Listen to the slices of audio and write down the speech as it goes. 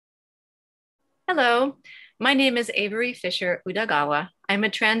Hello, my name is Avery Fischer Udagawa. I'm a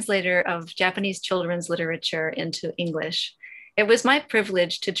translator of Japanese children's literature into English. It was my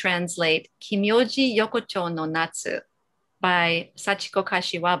privilege to translate Kimyōji Yokochō no Natsu by Sachiko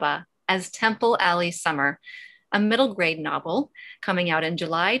Kashiwaba as Temple Alley Summer, a middle grade novel coming out in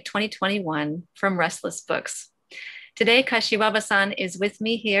July 2021 from Restless Books. Today, Kashiwaba-san is with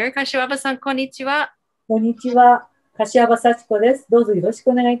me here. Kashiwaba-san, konnichiwa. こんにちは。柏幸子です。どうぞよろしく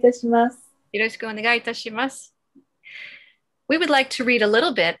お願いいたします。よろしくお願いいたします。We would like to read a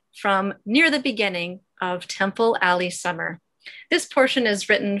little bit from near the beginning of Temple Alley Summer. This portion is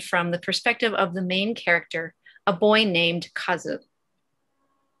written from the perspective of the main character, a boy named Kazu.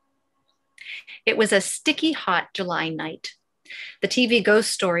 It was a sticky hot July night. The TV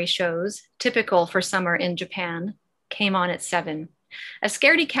ghost story shows, typical for summer in Japan, came on at 7. A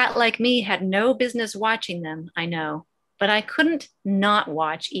scaredy cat like me had no business watching them, I know, but I couldn't not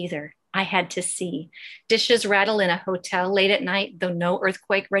watch either. I had to see. Dishes rattle in a hotel late at night, though no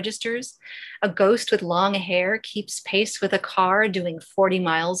earthquake registers. A ghost with long hair keeps pace with a car doing 40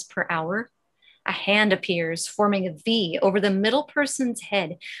 miles per hour. A hand appears, forming a V over the middle person's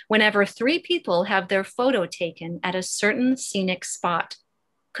head whenever 3 people have their photo taken at a certain scenic spot.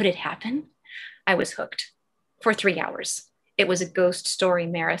 Could it happen? I was hooked. For 3 hours. It was a ghost story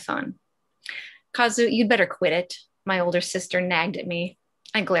marathon. Kazu, you'd better quit it. My older sister nagged at me.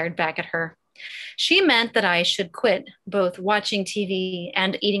 I glared back at her. She meant that I should quit both watching TV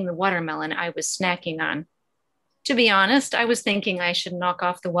and eating the watermelon I was snacking on. To be honest, I was thinking I should knock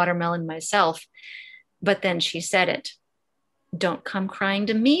off the watermelon myself. But then she said it. Don't come crying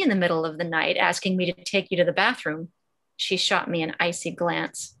to me in the middle of the night, asking me to take you to the bathroom. She shot me an icy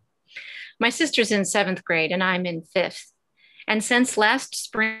glance. My sister's in 7th grade and I'm in 5th. And since last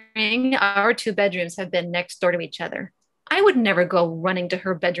spring, our 2 bedrooms have been next door to each other. I would never go running to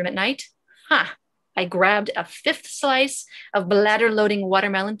her bedroom at night. Ha! I grabbed a 5th slice of bladder-loading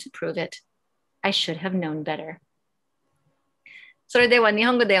watermelon to prove it. I should have known better. それでは日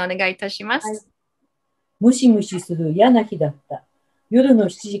本語でお願いいたします。はい。ムシムシする嫌な日だった。夜の7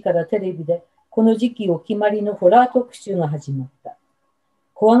時からテレビでこの時期お決まりのホラー特集が始まった。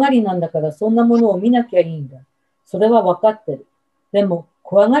怖がりなんだからそんなものを見なきゃいいんだ。それは分かってる。でも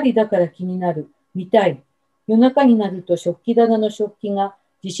怖がりだから気になる。見たい。夜中になると食器棚の食器が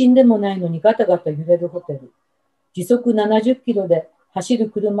地震でもないのにガタガタ揺れるホテル。時速70キロで走る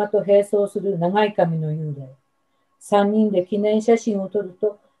車と並走する長い髪の幽霊。3人で記念写真を撮る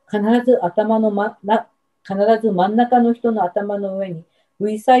と必ず真ん中の人の頭の上に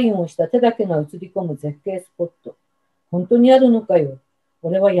V サインをした手だけが映り込む絶景スポット。本当にあるのかよ。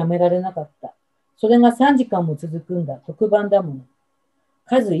俺はやめられなかった。それが3時間も続くんだ。特番だもの。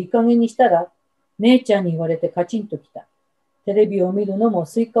数いい加減にしたら、姉ちゃんに言われてカチンときた。テレビを見るのも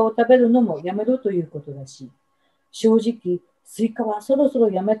スイカを食べるのもやめろということらしい。正直、スイカはそろそろ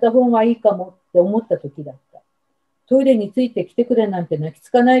やめた方がいいかもって思った時だった。トイレについてきてくれなんて泣きつ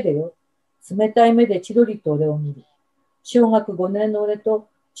かないでよ。冷たい目でチロリと俺を見る。小学5年の俺と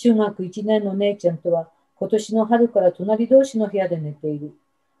中学1年の姉ちゃんとは今年の春から隣同士の部屋で寝ている。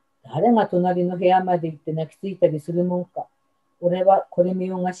誰が隣の部屋まで行って泣きついたりするもんか。俺はこれ見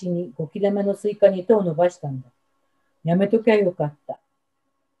よがしに5切れ目のスイカに手を伸ばしたんだ。やめときゃよかった。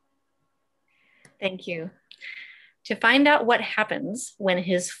Thank you. To find out what happens when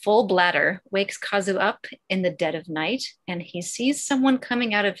his full bladder wakes Kazu up in the dead of night and he sees someone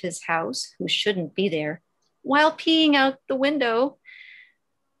coming out of his house who shouldn't be there while peeing out the window,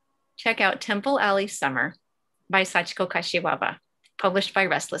 check out Temple Alley Summer by Sachiko Kashiwaba, published by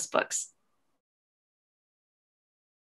Restless Books.